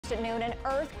First at noon, an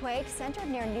earthquake centered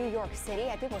near New York City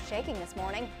had people shaking this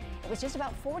morning. It was just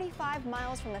about 45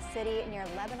 miles from the city near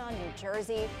Lebanon, New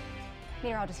Jersey.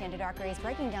 Meteorologist Andy Darker is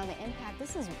breaking down the impact.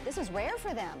 This is rare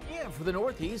for them. Yeah, for the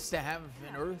Northeast to have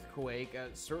an earthquake,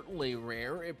 certainly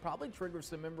rare. It probably triggers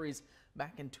some memories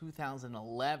back in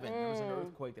 2011. There was an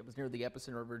earthquake that was near the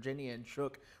epicenter of Virginia and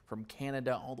shook from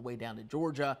Canada all the way down to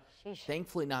Georgia. Sheesh.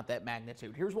 Thankfully, not that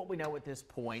magnitude. Here's what we know at this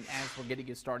point as we're getting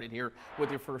you started here with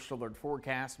your first alert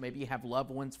forecast. Maybe you have loved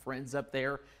ones, friends up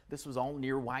there. This was all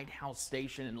near White House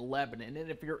Station in Lebanon.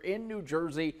 And if you're in New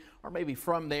Jersey or maybe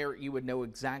from there, you would know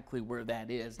exactly where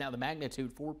that is. Now, the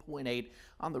magnitude 4.8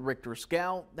 on the Richter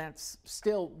scale, that's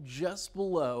still just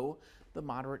below the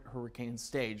moderate hurricane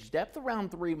stage. Depth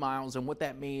around 3 miles, and what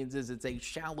that means is it's a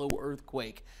shallow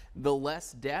earthquake. The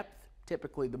less depth,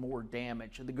 typically the more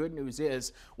damage. And the good news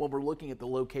is when we're looking at the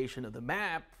location of the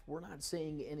map, we're not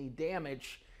seeing any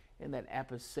damage in that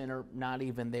epicenter, not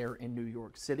even there in New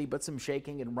York City, but some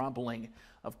shaking and rumbling,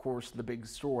 of course, the big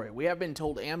story. We have been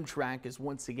told Amtrak is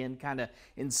once again kind of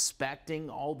inspecting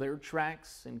all their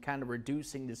tracks and kind of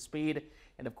reducing the speed.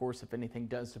 And of course, if anything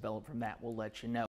does develop from that, we'll let you know.